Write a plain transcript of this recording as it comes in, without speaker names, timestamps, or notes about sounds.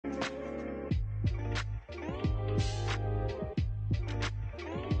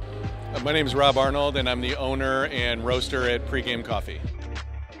My name is Rob Arnold, and I'm the owner and roaster at Pregame Coffee.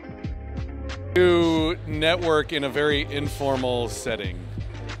 To network in a very informal setting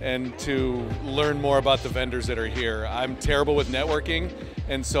and to learn more about the vendors that are here. I'm terrible with networking,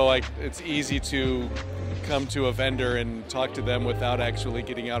 and so it's easy to come to a vendor and talk to them without actually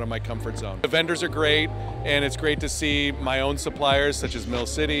getting out of my comfort zone. The vendors are great, and it's great to see my own suppliers such as Mill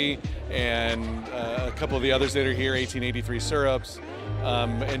City and a couple of the others that are here, 1883 Syrups,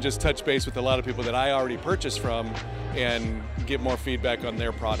 and just touch base with a lot of people that I already purchased from and get more feedback on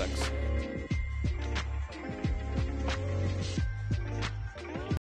their products.